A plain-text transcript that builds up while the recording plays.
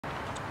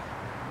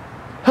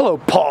Hello,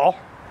 Paul.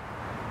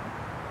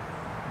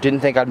 Didn't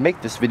think I'd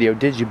make this video,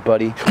 did you,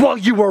 buddy? Well,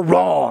 you were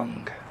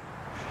wrong.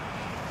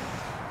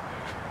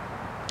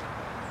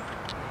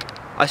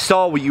 I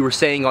saw what you were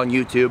saying on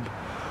YouTube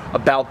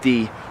about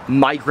the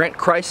migrant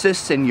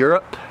crisis in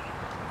Europe.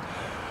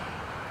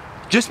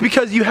 Just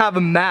because you have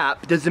a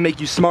map doesn't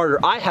make you smarter.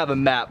 I have a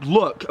map.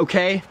 Look,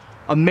 okay?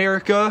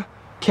 America,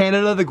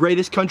 Canada, the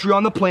greatest country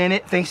on the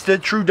planet, thanks to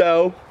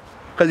Trudeau,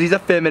 because he's a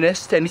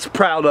feminist and he's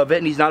proud of it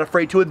and he's not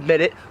afraid to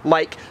admit it,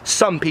 like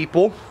some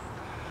people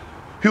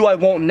who I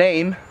won't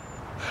name.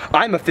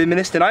 I'm a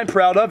feminist and I'm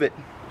proud of it.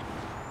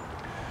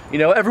 You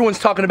know, everyone's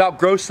talking about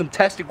grow some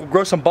testicles,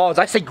 grow some balls.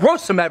 I say grow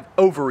some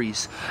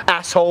ovaries,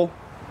 asshole.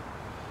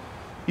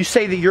 You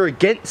say that you're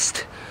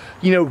against,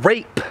 you know,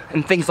 rape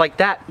and things like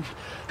that.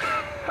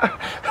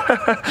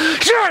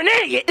 You're an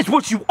idiot is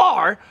what you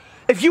are.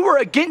 If you were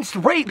against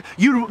rape,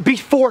 you'd be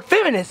for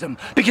feminism,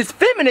 because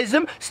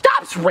feminism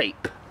stops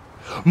rape.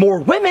 More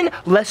women,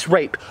 less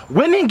rape.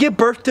 Women give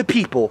birth to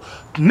people.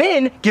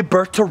 Men give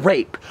birth to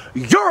rape.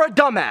 You're a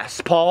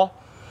dumbass, Paul.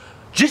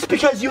 Just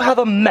because you have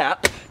a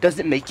map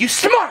doesn't make you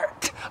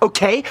smart,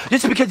 okay?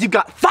 Just because you've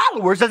got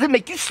followers doesn't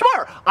make you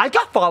smart. I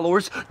got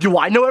followers. Do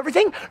I know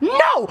everything?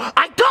 No,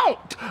 I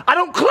don't. I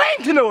don't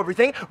claim to know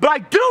everything, but I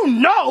do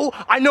know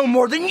I know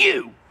more than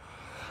you.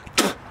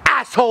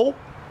 Asshole.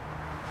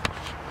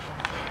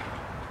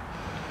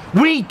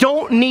 We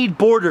don't need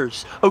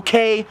borders,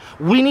 okay?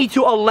 We need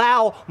to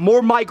allow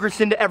more migrants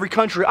into every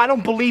country. I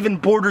don't believe in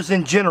borders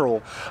in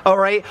general, all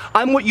right?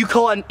 I'm what you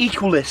call an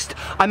equalist.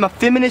 I'm a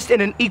feminist and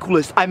an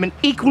equalist. I'm an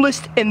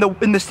equalist in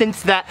the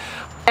sense that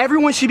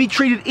everyone should be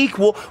treated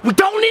equal. We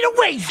don't need a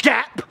wage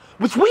gap,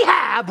 which we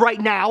have right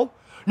now.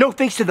 No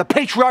thanks to the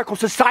patriarchal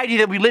society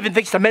that we live in,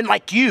 thanks to men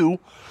like you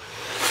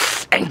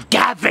and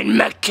Gavin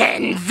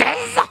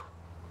McKenzie,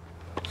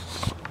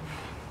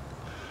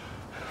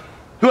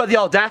 who had the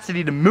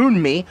audacity to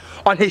moon me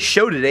on his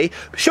show today,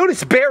 showed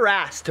his bare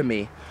ass to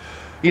me.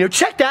 You know,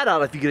 check that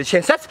out if you get a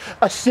chance. That's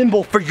a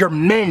symbol for your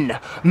men,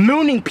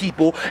 mooning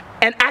people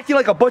and acting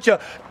like a bunch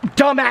of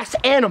dumbass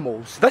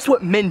animals. That's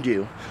what men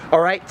do, all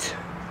right?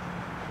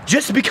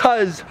 Just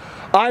because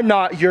I'm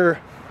not your,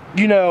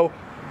 you know,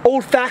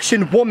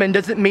 old-fashioned woman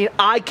doesn't mean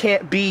I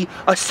can't be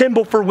a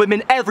symbol for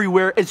women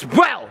everywhere as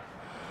well.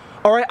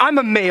 All right, I'm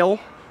a male,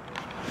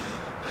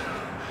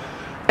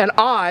 and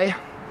I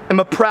am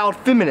a proud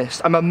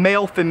feminist. I'm a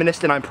male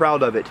feminist and I'm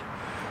proud of it.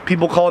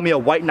 People call me a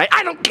white knight.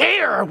 I don't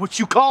care what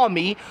you call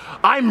me.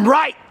 I'm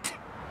right.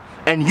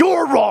 And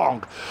you're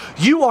wrong.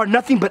 You are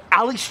nothing but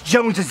Alex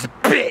Jones's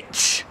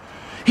bitch.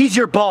 He's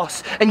your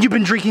boss and you've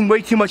been drinking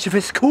way too much of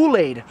his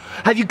Kool-Aid.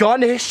 Have you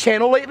gone to his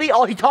channel lately?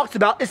 All he talks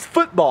about is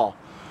football.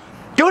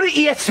 Go to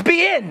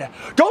ESPN.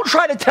 Don't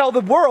try to tell the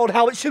world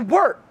how it should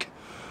work.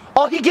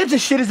 All he gives a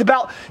shit is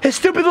about his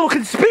stupid little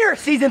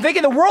conspiracies and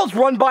thinking the world's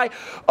run by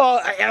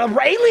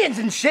aliens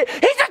and shit.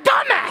 He's a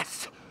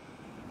dumbass.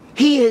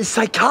 He is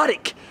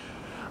psychotic.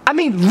 I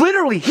mean,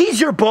 literally,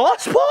 he's your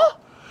boss,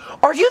 Paul?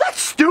 Are you that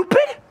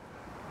stupid?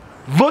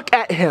 Look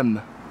at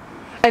him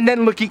and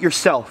then look at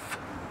yourself.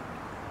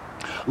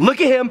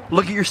 Look at him,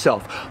 look at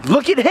yourself.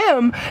 Look at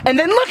him and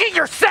then look at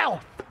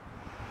yourself.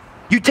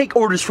 You take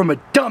orders from a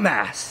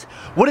dumbass.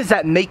 What does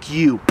that make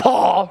you,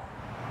 Paul?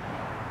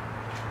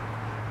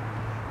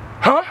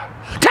 Huh?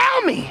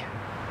 Tell me!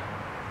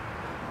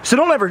 So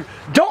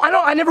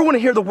I never want to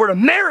hear the word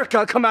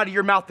America come out of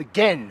your mouth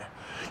again.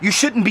 You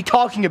shouldn't be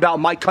talking about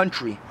my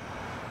country.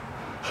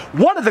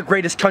 One of the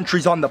greatest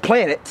countries on the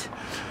planet.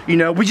 You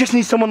know, we just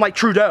need someone like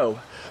Trudeau.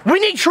 We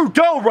need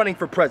Trudeau running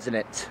for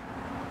president.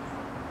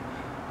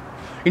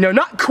 You know,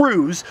 not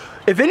Cruz.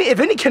 If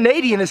any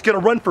Canadian is going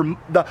to run for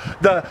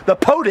the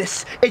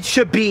POTUS, it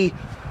should be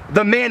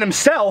the man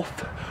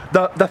himself,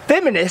 the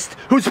feminist,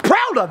 who's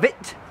proud of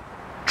it,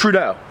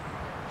 Trudeau.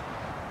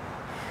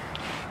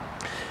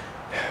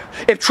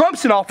 If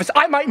Trump's in office,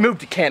 I might move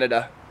to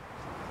Canada.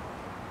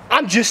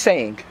 I'm just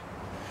saying.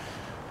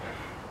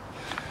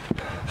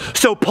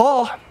 So,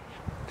 Paul,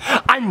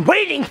 I'm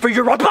waiting for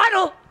your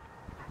rebuttal.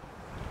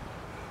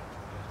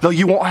 Though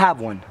you won't have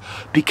one,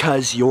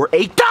 because you're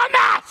a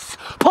dumbass,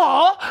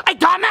 Paul, a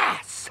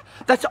dumbass.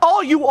 That's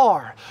all you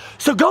are.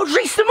 So go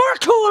drink some more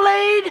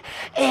Kool-Aid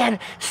and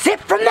sip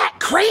from that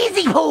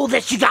crazy pool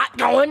that you got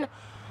going.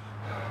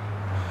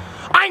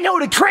 I know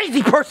what a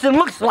crazy person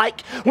looks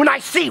like when I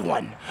see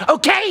one,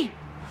 okay?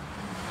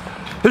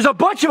 There's a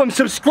bunch of them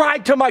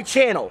subscribed to my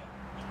channel.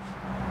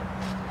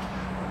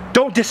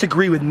 Don't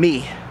disagree with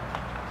me.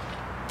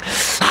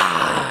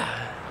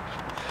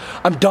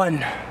 I'm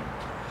done.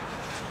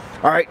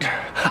 Alright?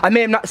 I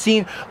may have not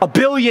seen a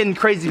billion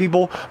crazy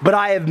people, but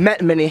I have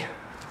met many.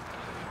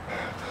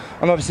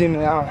 I'm not seeing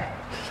them now,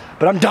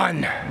 but I'm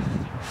done.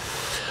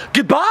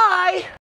 Goodbye!